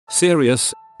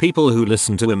Serious, people who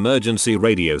listen to emergency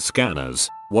radio scanners,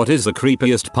 what is the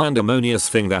creepiest pandemonious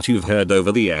thing that you've heard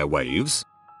over the airwaves?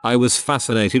 I was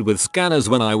fascinated with scanners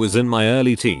when I was in my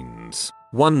early teens.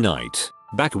 One night,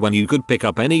 back when you could pick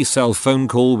up any cell phone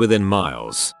call within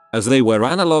miles, as they were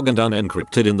analog and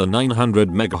unencrypted in the 900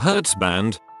 MHz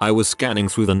band, I was scanning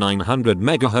through the 900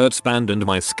 MHz band and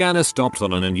my scanner stopped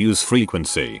on an unused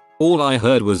frequency. All I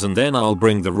heard was, "And then I'll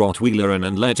bring the Rottweiler in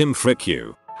and let him frick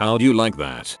you." How'd you like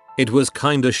that? It was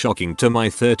kinda shocking to my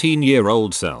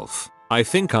 13-year-old self. I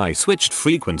think I switched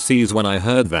frequencies when I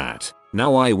heard that.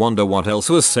 Now I wonder what else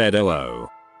was said.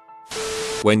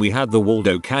 When we had the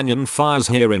Waldo Canyon fires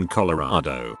here in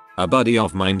Colorado, a buddy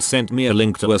of mine sent me a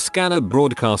link to a scanner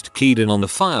broadcast keyed in on the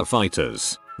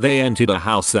firefighters. They entered a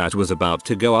house that was about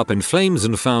to go up in flames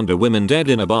and found a woman dead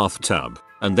in a bathtub,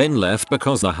 and then left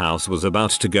because the house was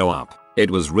about to go up.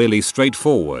 It was really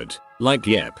straightforward. Like,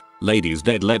 yep, lady's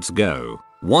dead, let's go.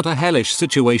 What a hellish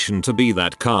situation to be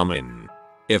that calm in.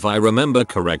 If I remember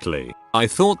correctly, I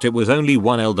thought it was only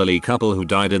one elderly couple who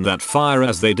died in that fire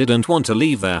as they didn't want to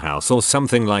leave their house or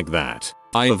something like that.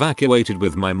 I evacuated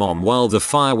with my mom while the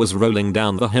fire was rolling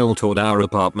down the hill toward our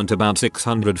apartment about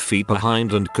 600 feet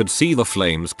behind and could see the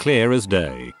flames clear as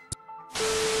day.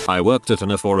 I worked at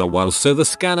an for a while, so the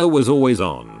scanner was always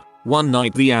on. One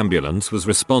night the ambulance was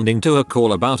responding to a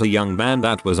call about a young man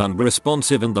that was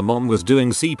unresponsive and the mom was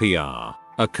doing CPR.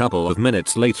 A couple of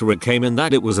minutes later it came in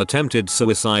that it was attempted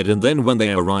suicide, and then when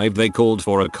they arrived they called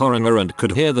for a coroner and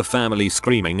could hear the family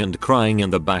screaming and crying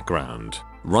in the background.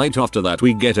 Right after that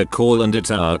we get a call and it's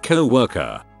our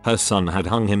co-worker. Her son had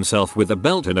hung himself with a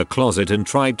belt in a closet and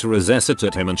tried to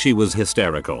resuscitate him and she was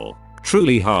hysterical.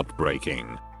 Truly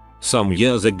heartbreaking. Some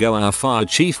years ago our fire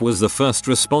chief was the first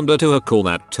responder to a call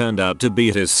that turned out to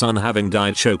be his son having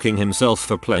died choking himself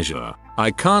for pleasure. I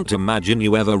can't imagine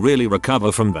you ever really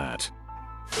recover from that.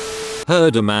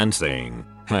 Heard a man saying,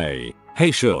 hey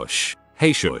shush,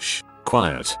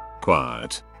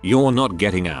 quiet, you're not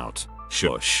getting out,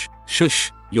 shush,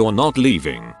 you're not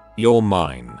leaving, you're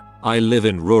mine. I live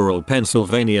in rural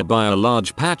Pennsylvania by a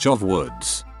large patch of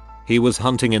woods. He was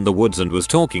hunting in the woods and was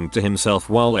talking to himself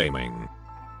while aiming.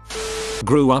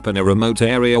 Grew up in a remote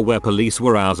area where police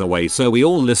were hours away, so we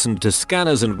all listened to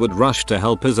scanners and would rush to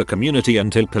help as a community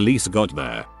until police got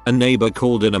there. A neighbor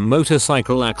called in a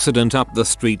motorcycle accident up the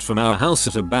street from our house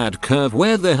at a bad curve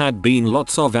where there had been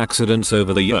lots of accidents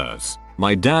over the years.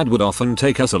 My dad would often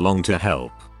take us along to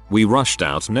help. We rushed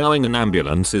out knowing an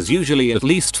ambulance is usually at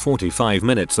least 45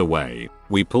 minutes away.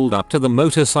 We pulled up to the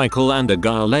motorcycle and a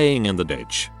guy laying in the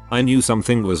ditch. I knew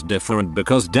something was different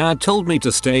because dad told me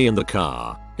to stay in the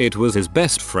car. It was his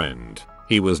best friend.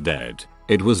 He was dead.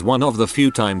 It was one of the few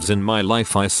times in my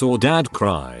life I saw dad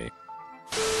cry.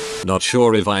 Not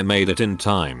sure if I made it in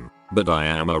time, but I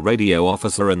am a radio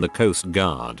officer in the Coast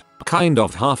Guard. Kind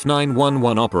of half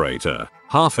 911 operator,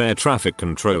 half air traffic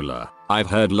controller. I've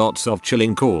heard lots of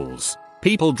chilling calls.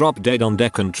 People drop dead on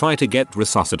deck and try to get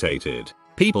resuscitated.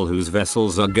 People whose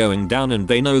vessels are going down and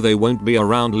they know they won't be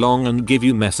around long and give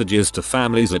you messages to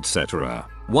families, etc.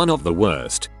 One of the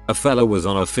worst, a fella was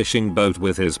on a fishing boat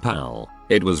with his pal.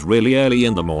 It was really early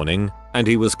in the morning, and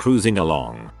he was cruising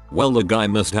along. Well, the guy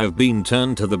must have been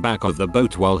turned to the back of the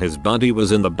boat while his buddy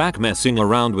was in the back messing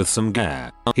around with some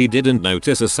gear. He didn't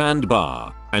notice a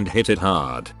sandbar, and hit it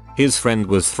hard. His friend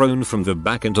was thrown from the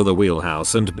back into the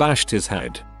wheelhouse and bashed his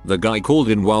head. The guy called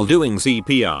in while doing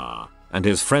CPR, and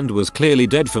his friend was clearly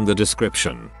dead from the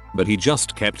description, but he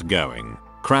just kept going.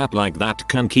 Crap like that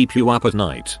can keep you up at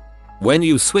night. When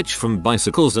you switch from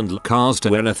bicycles and cars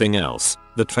to anything else,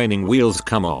 the training wheels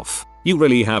come off. You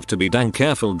really have to be dang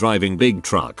careful driving big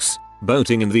trucks,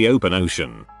 boating in the open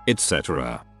ocean,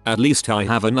 etc. At least I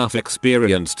have enough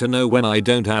experience to know when I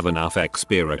don't have enough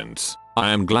experience. I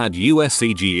am glad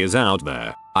USCG is out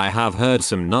there. I have heard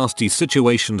some nasty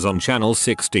situations on Channel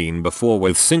 16 before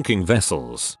with sinking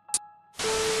vessels.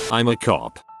 I'm a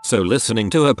cop, so listening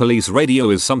to a police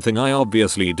radio is something I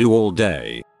obviously do all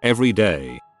day, every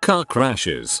day. Car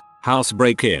crashes, house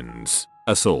break-ins,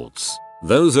 assaults.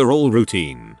 Those are all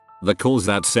routine. The calls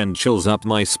that send chills up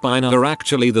my spine are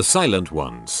actually the silent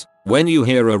ones. When you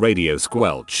hear a radio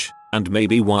squelch, and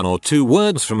maybe one or two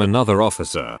words from another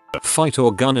officer, fight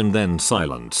or gun, and then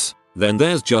silence. Then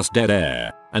there's just dead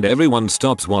air, and everyone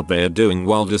stops what they're doing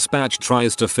while dispatch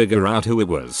tries to figure out who it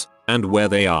was, and where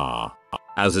they are.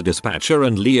 As a dispatcher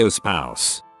and Leo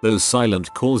spouse, those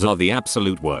silent calls are the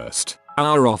absolute worst.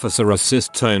 Our officer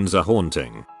assist tones are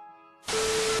haunting.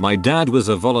 My dad was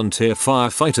a volunteer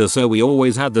firefighter, so we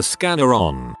always had the scanner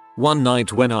on. One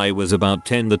night when I was about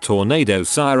 10, the tornado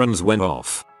sirens went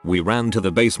off. We ran to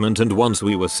the basement and once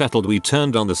we were settled we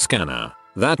turned on the scanner.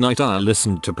 That night I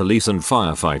listened to police and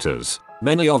firefighters,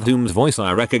 many of whom's voice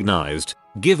I recognized,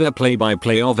 give a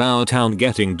play-by-play of our town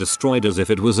getting destroyed as if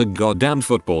it was a goddamn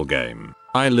football game.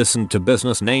 I listened to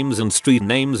business names and street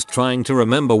names trying to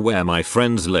remember where my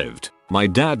friends lived. My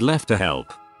dad left to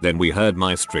help. Then we heard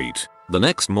my street. The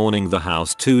next morning the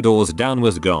house 2 doors down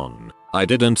was gone. I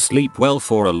didn't sleep well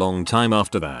for a long time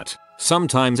after that.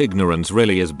 Sometimes ignorance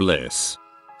really is bliss.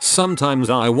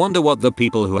 Sometimes I wonder what the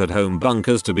people who had home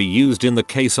bunkers to be used in the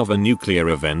case of a nuclear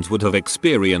event would have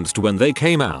experienced when they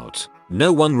came out.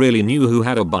 No one really knew who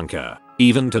had a bunker.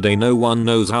 Even today no one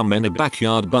knows how many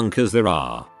backyard bunkers there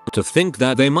are. To think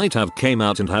that they might have came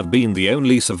out and have been the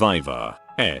only survivor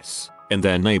in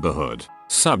their neighborhood,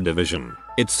 subdivision,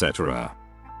 etc.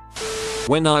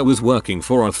 When I was working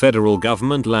for a federal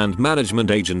government land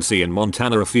management agency in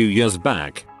Montana a few years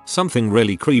back, something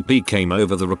really creepy came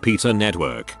over the repeater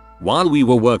network. While we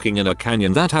were working in a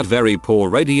canyon that had very poor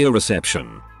radio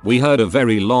reception, we heard a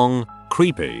very long,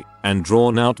 creepy, and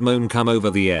drawn out moan come over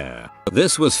the air.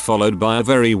 This was followed by a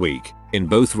very weak, in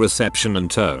both reception and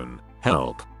tone,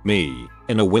 "Help me,"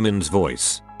 in a woman's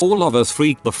voice. All of us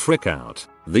freaked the frick out.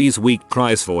 These weak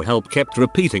cries for help kept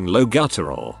repeating low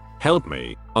guttural, "Help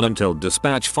me," on until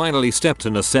dispatch finally stepped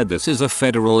in and said, "This is a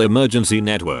federal emergency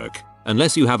network.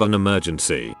 Unless you have an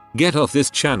emergency, get off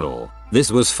this channel." This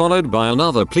was followed by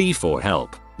another plea for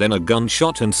help, then a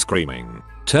gunshot and screaming.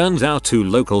 Turns out 2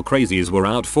 local crazies were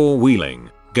out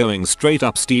four-wheeling, going straight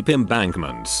up steep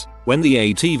embankments, when the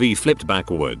ATV flipped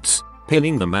backwards,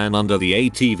 pinning the man under the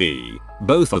ATV.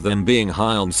 Both of them being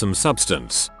high on some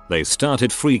substance, they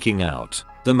started freaking out.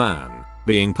 The man,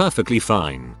 being perfectly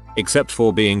fine, except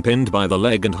for being pinned by the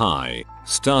leg and high,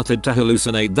 started to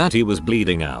hallucinate that he was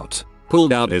bleeding out,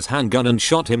 pulled out his handgun and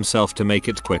shot himself to make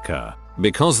it quicker.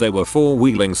 Because they were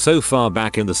four-wheeling so far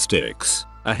back in the sticks,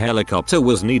 a helicopter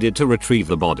was needed to retrieve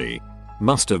the body.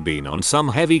 Must have been on some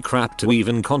heavy crap to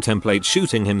even contemplate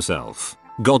shooting himself.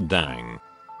 God dang.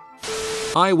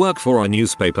 I work for a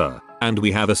newspaper, and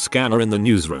we have a scanner in the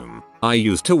newsroom. I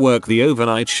used to work the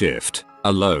overnight shift,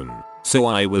 alone, so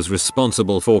I was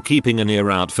responsible for keeping an ear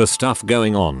out for stuff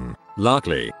going on.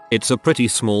 Luckily, it's a pretty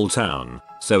small town,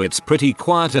 so it's pretty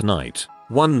quiet at night.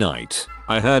 One night,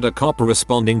 I heard a cop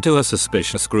responding to a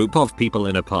suspicious group of people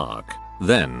in a park.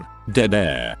 Then, dead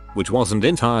air, which wasn't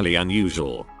entirely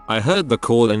unusual. I heard the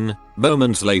call in,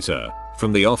 moments later,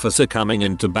 from the officer coming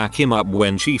in to back him up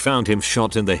when she found him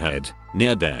shot in the head,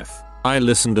 near death. I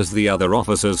listened as the other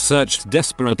officers searched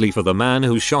desperately for the man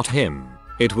who shot him.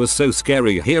 It was so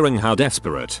scary hearing how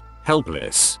desperate,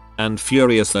 helpless, and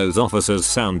furious those officers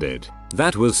sounded.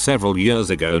 That was several years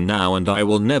ago now and I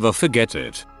will never forget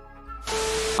it.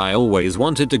 I always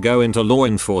wanted to go into law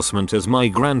enforcement as my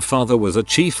grandfather was a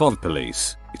chief of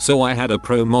police, so I had a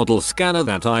pro model scanner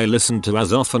that I listened to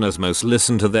as often as most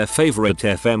listened to their favorite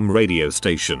FM radio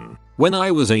station. When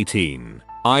I was 18,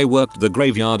 I worked the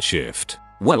graveyard shift.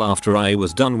 Well, after I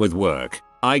was done with work,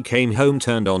 I came home,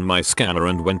 turned on my scanner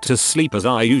and went to sleep as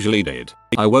I usually did.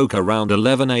 I woke around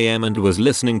 11 AM and was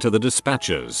listening to the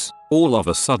dispatchers. All of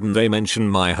a sudden they mentioned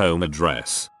my home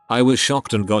address. I was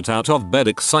shocked and got out of bed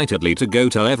excitedly to go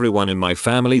tell everyone in my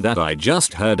family that I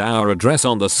just heard our address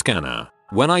on the scanner.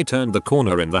 When I turned the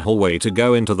corner in the hallway to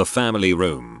go into the family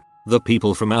room, the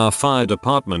people from our fire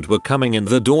department were coming in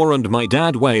the door and my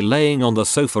dad laying on the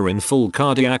sofa in full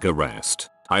cardiac arrest.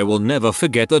 I will never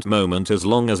forget that moment as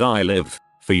long as I live.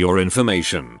 For your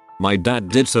information, my dad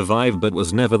did survive but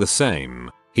was never the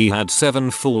same. He had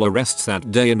 7 full arrests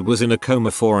that day and was in a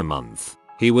coma for a month.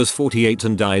 He was 48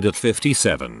 and died at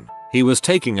 57. He was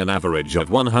taking an average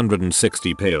of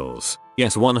 160 pills,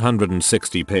 yes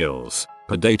 160 pills,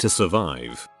 per day to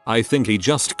survive. I think he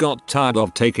just got tired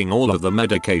of taking all of the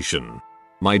medication.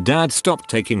 My dad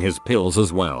stopped taking his pills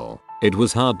as well. It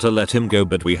was hard to let him go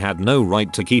but we had no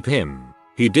right to keep him.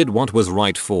 He did what was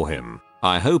right for him.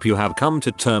 I hope you have come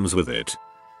to terms with it.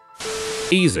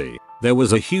 Easy. There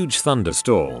was a huge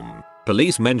thunderstorm.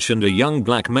 Police mentioned a young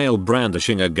black male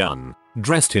brandishing a gun,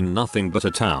 dressed in nothing but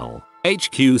a towel.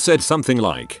 HQ said something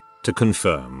like, to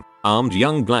confirm, armed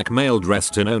young black male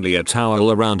dressed in only a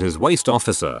towel around his waist.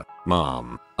 Officer,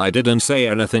 ma'am, I didn't say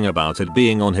anything about it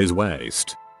being on his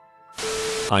waist.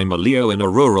 I'm a Leo in a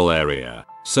rural area,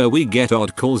 so we get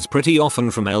odd calls pretty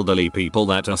often from elderly people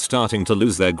that are starting to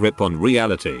lose their grip on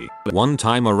reality. One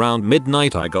time around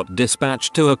midnight I got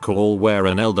dispatched to a call where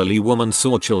an elderly woman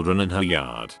saw children in her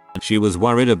yard. She was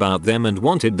worried about them and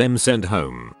wanted them sent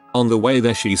home. On the way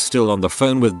there she's still on the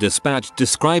phone with dispatch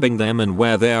describing them and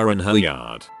where they are in her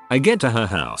yard. I get to her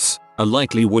house, a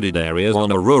lightly wooded area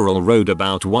on a rural road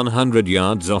about 100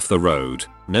 yards off the road.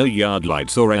 No yard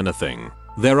lights or anything.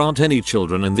 There aren't any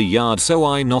children in the yard, so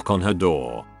I knock on her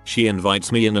door. She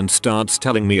invites me in and starts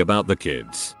telling me about the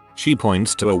kids. She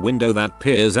points to a window that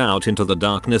peers out into the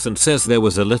darkness and says there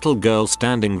was a little girl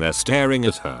standing there staring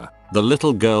at her. The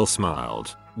little girl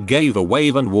smiled, gave a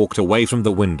wave and walked away from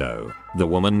the window. The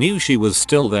woman knew she was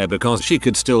still there because she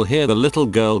could still hear the little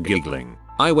girl giggling.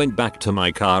 I went back to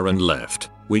my car and left.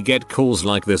 We get calls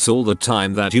like this all the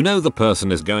time that the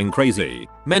person is going crazy,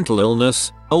 mental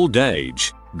illness, old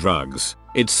age, drugs,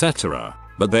 etc.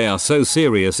 But they are so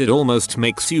serious it almost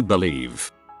makes you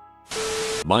believe.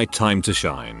 My time to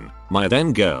shine. My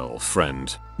then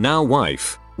girlfriend, now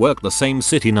wife, worked the same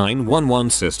city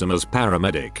 911 system as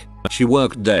paramedic. She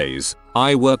worked days,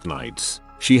 I worked nights.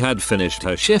 She had finished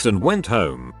her shift and went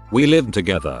home. We lived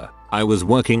together. I was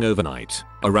working overnight.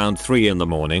 Around 3 in the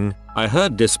morning, I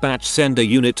heard dispatch send a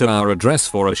unit to our address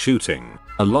for a shooting.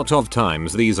 A lot of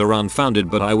times these are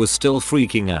unfounded, but I was still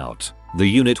freaking out. The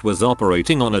unit was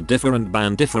operating on a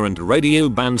different radio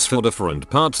bands for different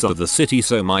parts of the city,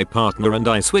 so my partner and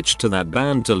I switched to that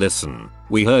band to listen.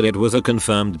 We heard it was a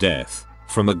confirmed death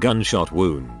from a gunshot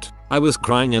wound. I was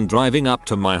crying and driving up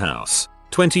to my house,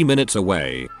 20 minutes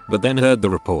away, but then heard the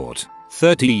report.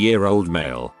 30-year-old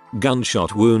male,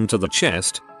 gunshot wound to the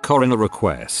chest, coroner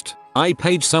request. I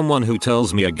page someone who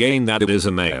tells me again that it is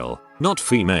a male, not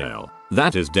female,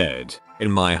 that is dead,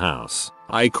 in my house.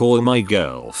 I call my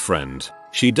girlfriend.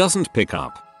 She doesn't pick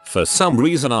up. For some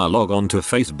reason I log on to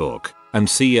Facebook and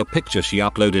see a picture she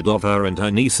uploaded of her and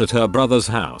her niece at her brother's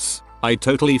house. I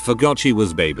totally forgot she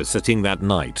was babysitting that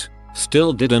night.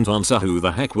 Still didn't answer who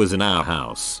the heck was in our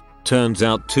house. Turns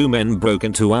out 2 men broke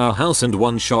into our house and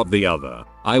one shot the other.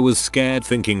 I was scared,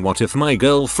 thinking what if my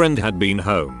girlfriend had been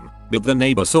home. But the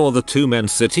neighbor saw the 2 men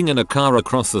sitting in a car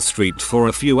across the street for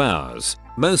a few hours,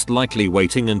 most likely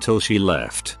waiting until she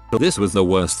left. This was the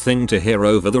worst thing to hear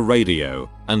over the radio,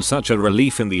 and such a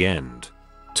relief in the end.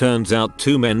 Turns out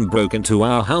 2 men broke into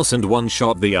our house and one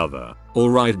shot the other.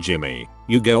 Alright Jimmy,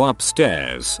 you go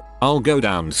upstairs, I'll go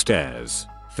downstairs.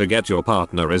 Forget your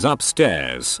partner is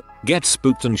upstairs, get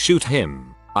spooked and shoot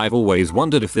him. I've always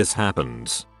wondered if this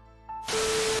happens.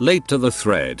 Late to the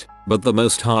thread, but the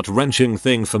most heart-wrenching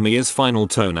thing for me is final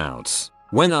turn-outs.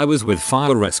 When I was with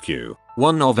fire rescue,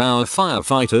 one of our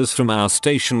firefighters from our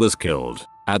station was killed.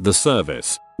 At the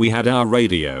service, we had our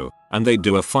radio, and they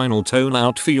do a final tone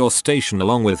out for your station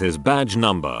along with his badge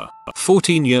number.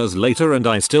 14 years later and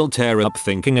I still tear up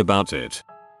thinking about it.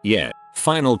 Yeah,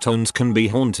 final tones can be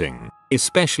haunting,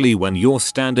 especially when you're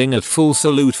standing at full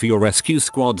salute for your rescue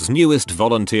squad's newest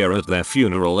volunteer at their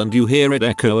funeral and you hear it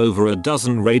echo over a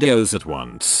dozen radios at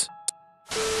once.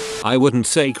 I wouldn't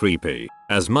say creepy,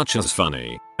 as much as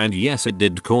funny, and yes, it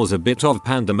did cause a bit of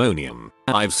pandemonium.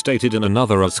 I've stated in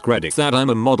another Ask Reddit that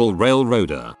I'm a model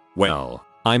railroader. Well,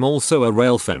 I'm also a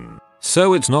railfan,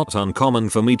 so it's not uncommon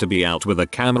for me to be out with a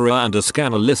camera and a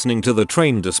scanner listening to the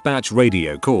train dispatch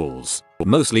radio calls,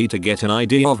 mostly to get an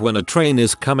idea of when a train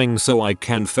is coming so I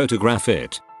can photograph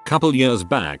it. Couple years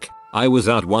back, I was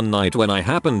out one night when I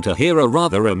happened to hear a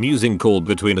rather amusing call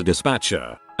between a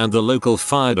dispatcher and the local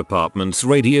fire department's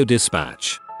radio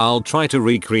dispatch. I'll try to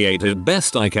recreate it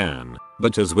best I can,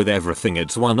 but as with everything,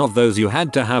 it's one of those you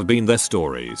had to have been there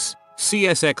stories.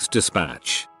 CSX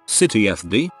dispatch. City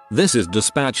FD, this is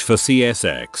dispatch for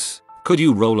CSX. Could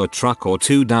you roll a truck or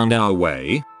 2 down our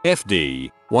way? FD,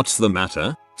 what's the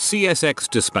matter? CSX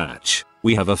dispatch,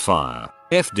 we have a fire.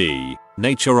 FD,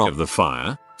 nature of the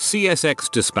fire?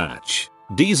 CSX dispatch,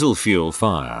 diesel fuel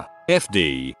fire.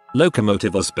 FD,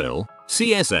 locomotive or spill?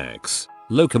 CSX,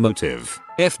 locomotive.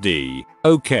 FD,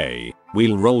 okay,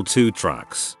 we'll roll 2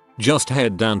 trucks. Just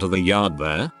head down to the yard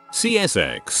there.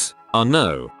 CSX, oh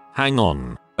no, hang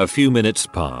on, a few minutes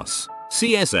pass.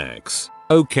 CSX,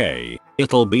 okay,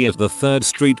 it'll be at the 3rd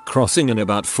Street crossing in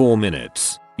about 4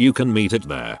 minutes. You can meet it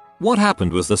there. What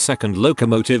happened was the second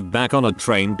locomotive back on a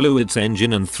train blew its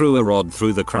engine and threw a rod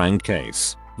through the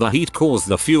crankcase. The heat caused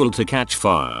the fuel to catch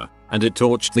fire, and it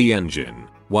torched the engine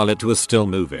while it was still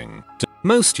moving.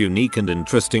 Most unique and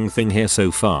interesting thing here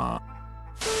so far.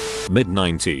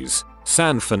 Mid-90s,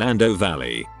 San Fernando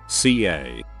Valley,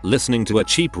 CA. Listening to a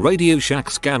cheap Radio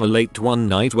Shack scanner late one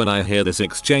night when I hear this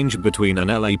exchange between an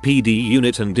LAPD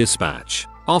unit and dispatch.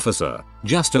 Officer,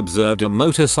 just observed a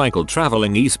motorcycle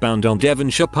traveling eastbound on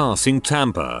Devonshire passing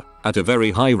Tampa at a very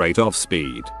high rate of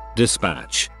speed.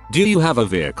 Dispatch, do you have a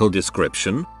vehicle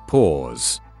description?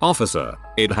 Pause. Officer,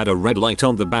 it had a red light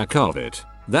on the back of it.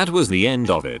 That was the end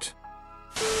of it.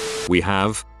 We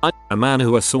have a man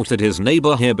who assaulted his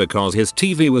neighbor here because his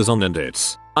TV was on and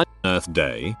it's Earth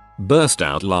Day. Burst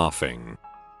out laughing.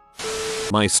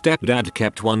 My stepdad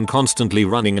kept one constantly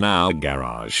running in our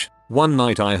garage. One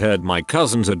night I heard my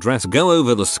cousin's address go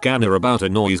over the scanner about a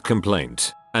noise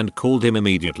complaint and called him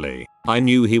immediately. I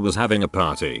knew he was having a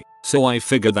party, so I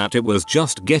figured that it was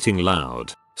just getting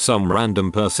loud. Some random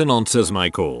person answers my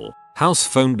call. House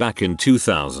phone back in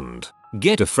 2000.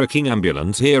 Get a freaking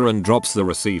ambulance here and drops the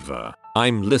receiver.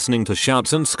 I'm listening to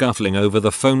shouts and scuffling over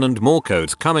the phone and more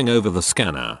codes coming over the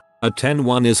scanner. A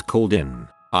 10-1 is called in.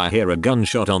 I hear a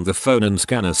gunshot on the phone and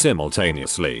scanner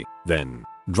simultaneously. Then,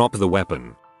 drop the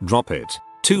weapon. Drop it.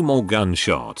 2 more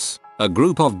gunshots. A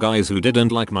group of guys who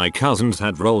didn't like my cousins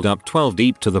had rolled up 12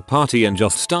 deep to the party and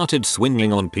just started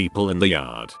swinging on people in the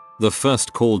yard. The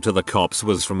first call to the cops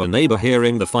was from a neighbor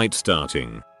hearing the fight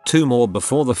starting. 2 more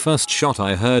before the first shot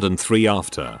I heard and 3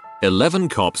 after. 11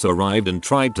 cops arrived and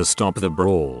tried to stop the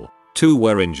brawl. 2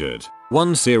 were injured.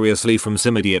 1 seriously from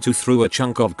some idiot who threw a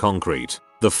chunk of concrete.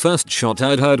 The first shot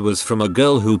I'd heard was from a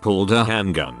girl who pulled her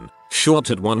handgun, shot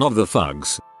at one of the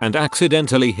thugs, and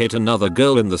accidentally hit another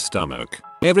girl in the stomach.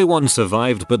 Everyone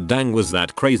survived, but dang was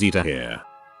that crazy to hear.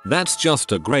 That's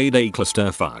just a grade A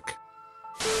clusterfuck.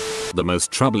 The most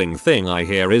troubling thing I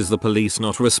hear is the police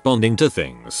not responding to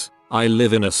things. I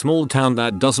live in a small town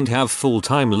that doesn't have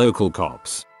full-time local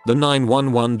cops. The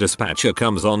 911 dispatcher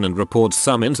comes on and reports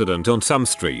some incident on some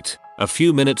street. A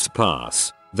few minutes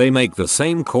pass. They make the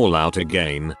same call out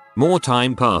again. More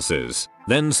time passes.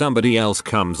 Then somebody else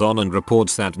comes on and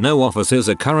reports that no officers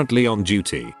are currently on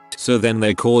duty. So then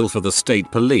they call for the state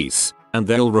police, and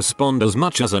they'll respond as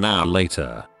much as an hour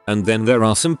later. And then there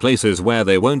are some places where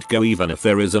they won't go even if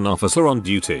there is an officer on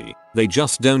duty. They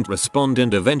just don't respond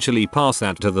and eventually pass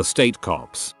that to the state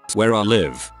cops. Where I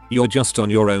live, you're just on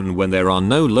your own when there are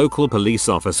no local police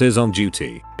officers on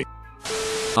duty.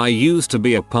 I used to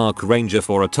be a park ranger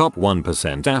for a top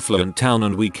 1% affluent town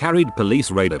and we carried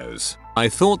police radios. I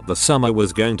thought the summer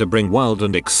was going to bring wild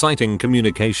and exciting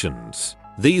communications.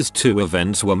 These 2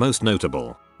 events were most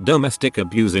notable. Domestic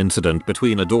abuse incident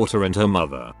between a daughter and her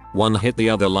mother. One hit the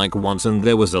other like once and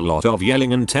there was a lot of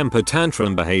yelling and temper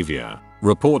tantrum behavior.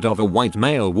 Report of a white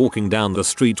male walking down the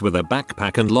street with a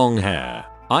backpack and long hair.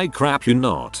 I crap you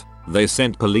not. They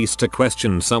sent police to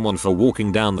question someone for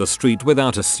walking down the street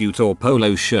without a suit or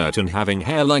polo shirt and having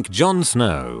hair like Jon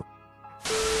Snow.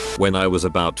 When I was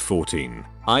about 14,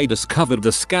 I discovered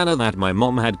the scanner that my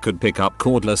mom had could pick up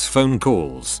cordless phone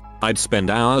calls. I'd spend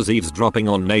hours eavesdropping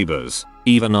on neighbors.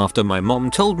 Even after my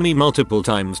mom told me multiple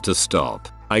times to stop,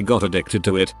 I got addicted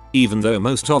to it, even though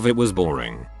most of it was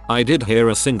boring. I did hear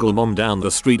a single mom down the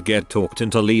street get talked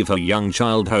into leave her young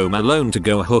child home alone to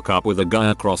go hook up with a guy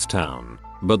across town.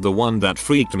 But the one that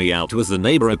freaked me out was the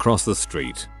neighbor across the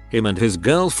street. Him and his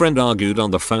girlfriend argued on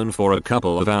the phone for a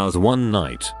couple of hours one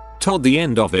night. Toward the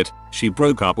end of it, she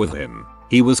broke up with him.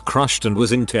 He was crushed and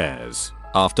was in tears.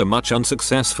 After much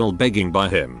unsuccessful begging by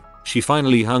him, she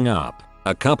finally hung up.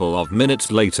 A couple of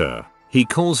minutes later, he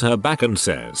calls her back and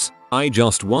says, "I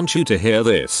just want you to hear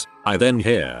this." I then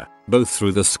hear, both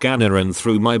through the scanner and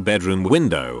through my bedroom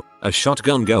window, a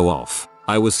shotgun go off.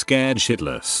 I was scared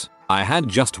shitless. I had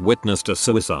just witnessed a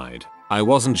suicide. I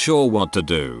wasn't sure what to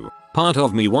do. Part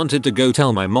of me wanted to go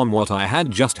tell my mom what I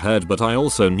had just heard, but I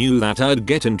also knew that I'd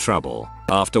get in trouble.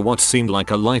 After what seemed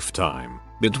like a lifetime,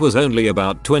 it was only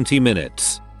about 20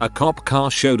 minutes, a cop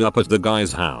car showed up at the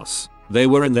guy's house. They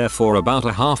were in there for about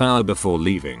a half hour before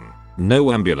leaving.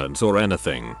 No ambulance or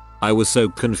anything. I was so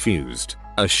confused.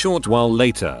 A short while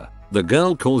later, the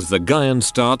girl calls the guy and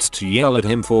starts to yell at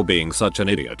him for being such an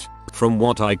idiot. From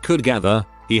what I could gather,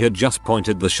 he had just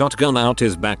pointed the shotgun out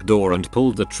his back door and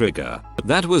pulled the trigger.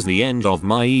 That was the end of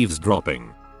my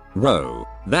eavesdropping. Whoa,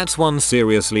 that's one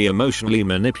seriously emotionally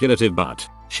manipulative, but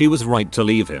she was right to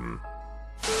leave him.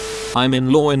 I'm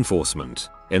in law enforcement,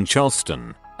 in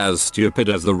Charleston. As stupid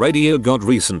as the radio got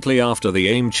recently after the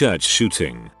AIM church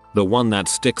shooting, the one that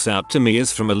sticks out to me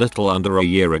is from a little under a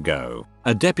year ago.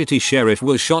 A deputy sheriff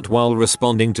was shot while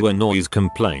responding to a noise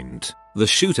complaint. The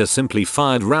shooter simply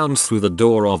fired rounds through the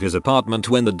door of his apartment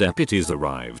when the deputies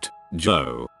arrived.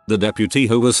 Joe, the deputy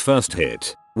who was first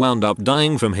hit, wound up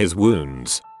dying from his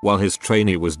wounds, while his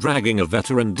trainee was dragging a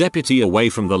veteran deputy away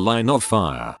from the line of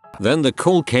fire. Then the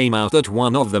call came out that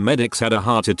one of the medics had a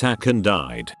heart attack and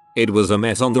died. It was a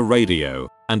mess on the radio,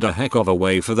 and a heck of a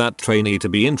way for that trainee to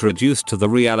be introduced to the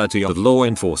reality of law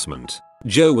enforcement.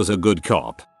 Joe was a good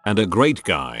cop, and a great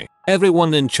guy.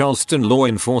 Everyone in Charleston law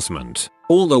enforcement,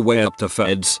 all the way up to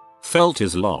feds, felt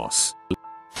his loss.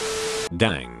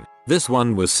 Dang, this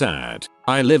one was sad.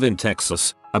 I live in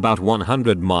Texas, about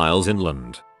 100 miles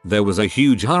inland. There was a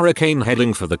huge hurricane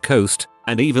heading for the coast,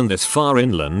 and even this far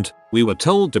inland, we were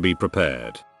told to be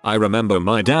prepared. I remember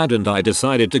my dad and I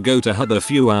decided to go to Hub a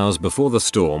few hours before the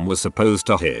storm was supposed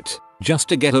to hit, just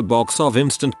to get a box of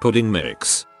instant pudding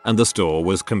mix, and the store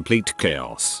was complete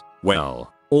chaos.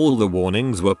 Well, all the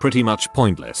warnings were pretty much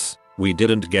pointless. We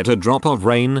didn't get a drop of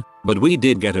rain, but we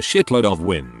did get a shitload of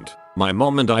wind. My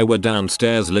mom and I were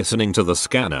downstairs listening to the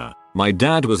scanner, my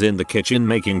dad was in the kitchen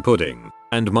making pudding,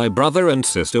 and my brother and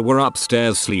sister were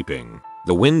upstairs sleeping.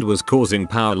 The wind was causing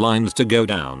power lines to go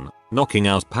down, knocking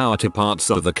out power to parts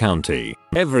of the county.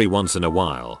 Every once in a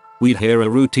while, we'd hear a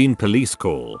routine police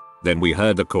call. Then we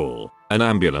heard a call. An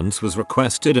ambulance was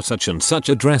requested at such and such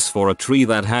address for a tree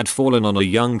that had fallen on a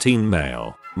young teen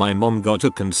male. My mom got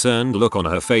a concerned look on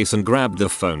her face and grabbed the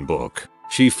phone book.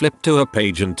 She flipped to a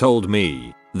page and told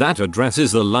me, "That address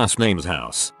is the last name's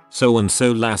house. So and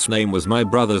so last name was my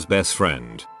brother's best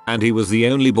friend, and he was the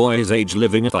only boy his age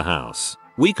living at the house."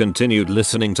 We continued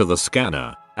listening to the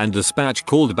scanner, and dispatch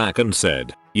called back and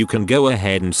said, "You can go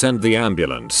ahead and send the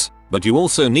ambulance, but you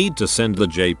also need to send the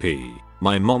JP."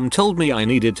 My mom told me I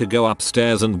needed to go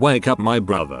upstairs and wake up my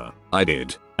brother. I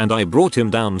did, and I brought him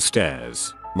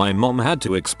downstairs. My mom had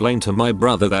to explain to my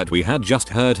brother that we had just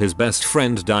heard his best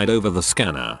friend died over the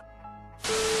scanner.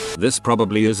 This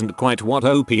probably isn't quite what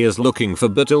OP is looking for,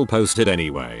 but I'll post it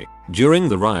anyway. During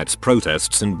the riots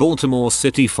protests in Baltimore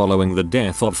City following the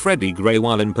death of Freddie Gray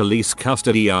while in police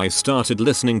custody, I started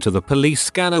listening to the police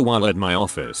scanner while at my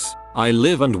office. I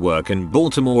live and work in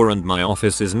Baltimore and my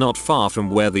office is not far from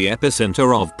where the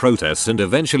epicenter of protests and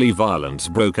eventually violence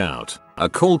broke out. A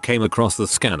call came across the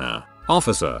scanner.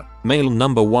 "Officer, male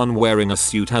number 1 wearing a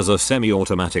suit has a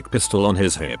semi-automatic pistol on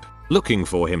his hip. Looking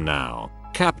for him now.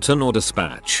 Captain or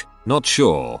dispatch? Not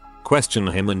sure. Question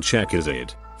him and check his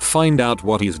ID. Find out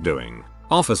what he's doing."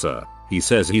 "Officer, he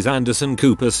says he's Anderson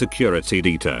Cooper's security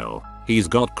detail. He's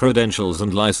got credentials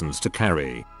and license to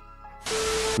carry."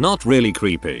 Not really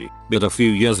creepy, but a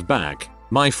few years back,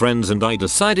 my friends and I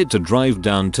decided to drive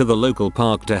down to the local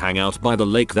park to hang out by the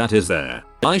lake that is there.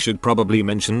 I should probably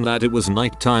mention that it was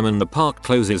nighttime and the park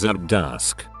closes at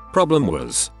dusk. Problem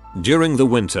was, during the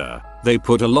winter, they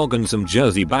put a log and some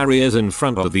jersey barriers in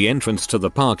front of the entrance to the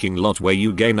parking lot where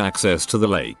you gain access to the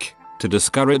lake, to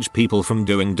discourage people from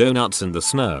doing donuts in the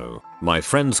snow. My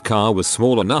friend's car was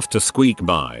small enough to squeak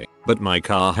by, but my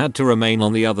car had to remain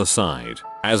on the other side.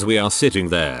 As we are sitting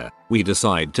there, we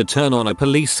decide to turn on a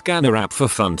police scanner app for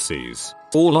funsies.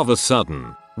 All of a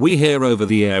sudden, we hear over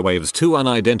the airwaves 2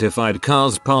 unidentified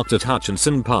cars parked at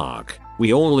Hutchinson Park.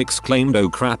 We all exclaimed "Oh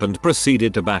crap" and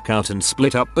proceeded to back out and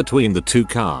split up between the 2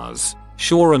 cars.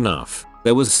 Sure enough,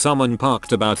 there was someone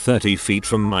parked about 30 feet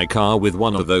from my car with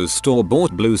one of those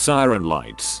store-bought blue siren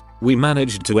lights. We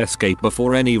managed to escape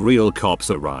before any real cops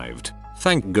arrived.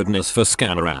 Thank goodness for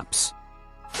scanner apps.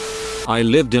 I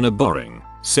lived in a boring,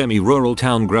 semi-rural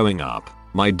town growing up.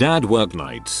 My dad worked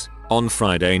nights. On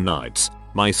Friday nights,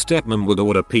 my stepmom would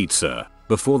order pizza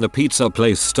before the pizza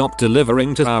place stopped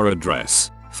delivering to our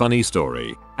address. Funny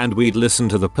story. And we'd listen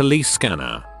to the police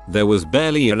scanner. There was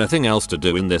barely anything else to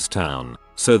do in this town,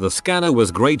 so the scanner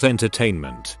was great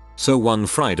entertainment. So one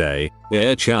Friday,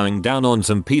 we're chowing down on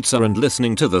some pizza and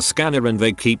listening to the scanner, and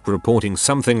they keep reporting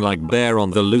something like bear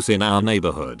on the loose in our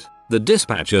neighborhood. The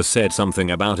dispatcher said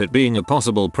something about it being a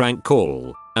possible prank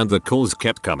call, and the calls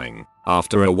kept coming.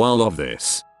 After a while of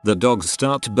this, the dogs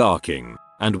start barking,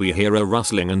 and we hear a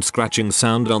rustling and scratching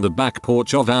sound on the back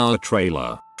porch of our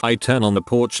trailer. I turn on the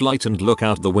porch light and look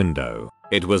out the window.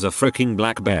 It was a freaking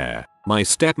black bear. My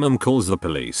stepmom calls the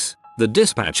police. The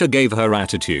dispatcher gave her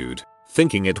attitude,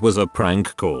 thinking it was a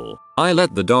prank call. I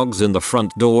let the dogs in the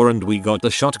front door and we got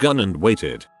the shotgun and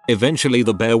waited. Eventually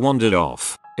the bear wandered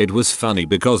off. It was funny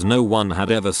because no one had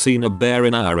ever seen a bear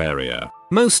in our area.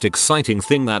 Most exciting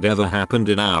thing that ever happened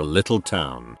in our little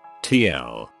town.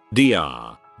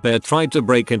 TLDR. Bear tried to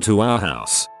break into our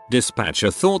house.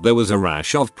 Dispatcher thought there was a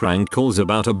rash of prank calls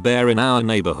about a bear in our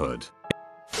neighborhood.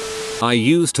 I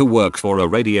used to work for a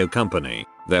radio company.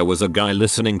 There was a guy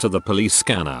listening to the police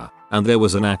scanner, and there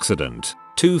was an accident.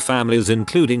 2 families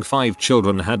including 5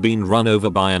 children had been run over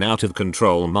by an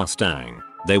out-of-control Mustang.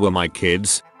 They were my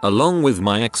kids, along with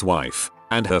my ex-wife,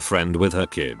 and her friend with her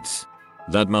kids.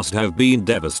 That must have been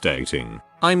devastating.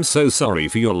 I'm so sorry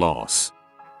for your loss.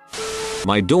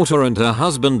 My daughter and her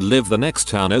husband live the next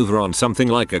town over on something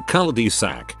like a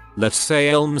cul-de-sac, let's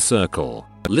say Elm Circle.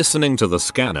 Listening to the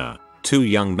scanner, 2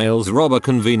 young males rob a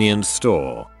convenience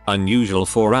store, unusual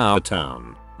for our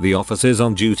town. The officers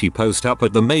on duty post up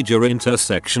at the major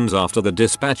intersections after the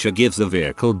dispatcher gives the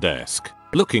vehicle desk.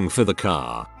 Looking for the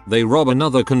car, they rob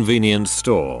another convenience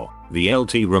store. The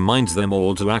LT reminds them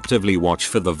all to actively watch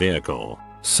for the vehicle.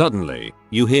 Suddenly,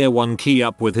 you hear one key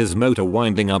up with his motor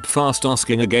winding up fast,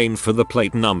 asking again for the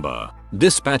plate number.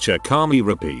 Dispatcher calmly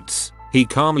repeats. He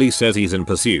calmly says he's in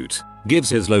pursuit, gives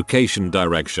his location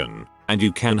direction, and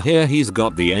you can hear he's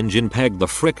got the engine pegged the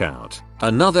frick out.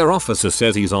 Another officer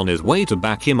says he's on his way to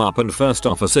back him up, and first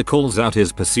officer calls out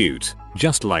his pursuit,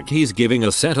 just like he's giving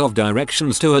a set of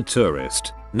directions to a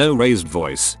tourist. No raised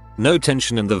voice, no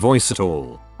tension in the voice at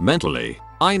all. Mentally,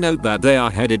 I note that they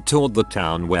are headed toward the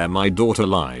town where my daughter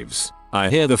lives. I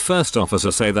hear the first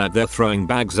officer say that they're throwing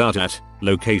bags out at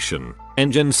location.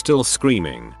 Engine still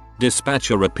screaming.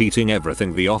 Dispatcher repeating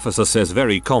everything the officer says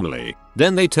very calmly.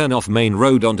 Then they turn off main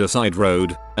road onto side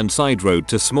road, and side road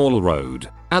to small road.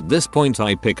 At this point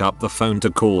I pick up the phone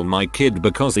to call my kid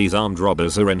because these armed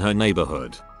robbers are in her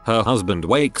neighborhood. Her husband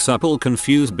wakes up all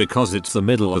confused because it's the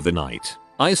middle of the night.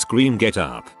 I scream, "Get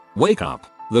up! Wake up!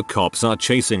 The cops are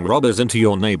chasing robbers into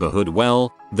your neighborhood."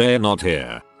 Well, they're not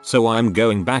here, so I'm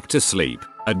going back to sleep.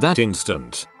 At that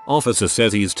instant, officer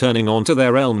says he's turning onto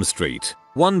their Elm Street,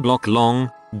 1 block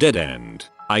long, dead end.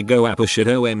 I go, "Appa shit,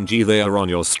 OMG, they are on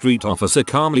your street." Officer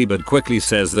calmly but quickly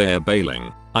says they're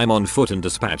bailing. I'm on foot and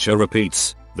dispatcher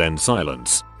repeats. Then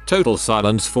silence. Total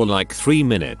silence for like 3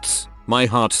 minutes. My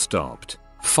heart stopped.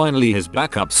 Finally his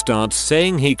backup starts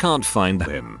saying he can't find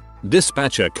him.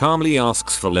 Dispatcher calmly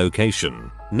asks for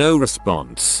location. No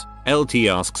response. LT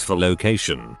asks for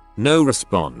location. No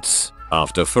response.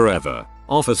 After forever,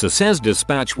 officer says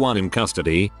dispatch 1 in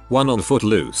custody, 1 on foot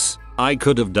loose. I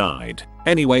could have died.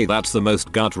 Anyway, that's the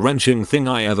most gut-wrenching thing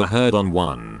I ever heard on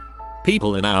one.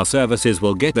 People in our services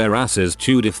will get their asses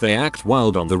chewed if they act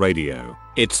wild on the radio.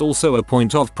 It's also a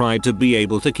point of pride to be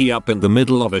able to key up in the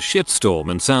middle of a shitstorm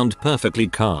and sound perfectly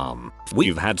calm.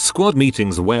 We've had squad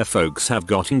meetings where folks have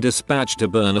gotten dispatched to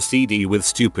burn a CD with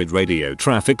stupid radio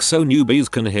traffic so newbies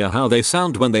can hear how they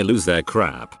sound when they lose their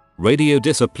crap. Radio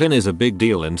discipline is a big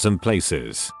deal in some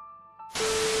places.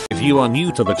 If you are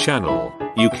new to the channel,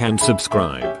 you can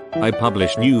subscribe. I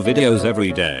publish new videos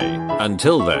every day.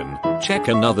 Until then, check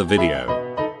another video.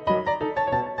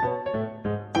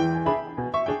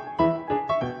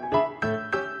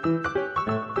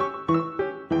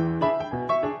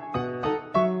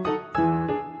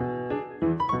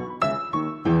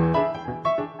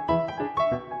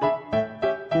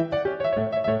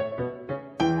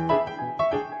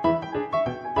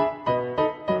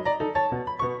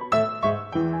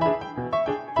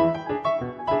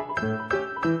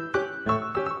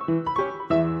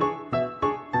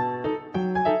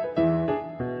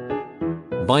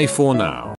 Bye for now.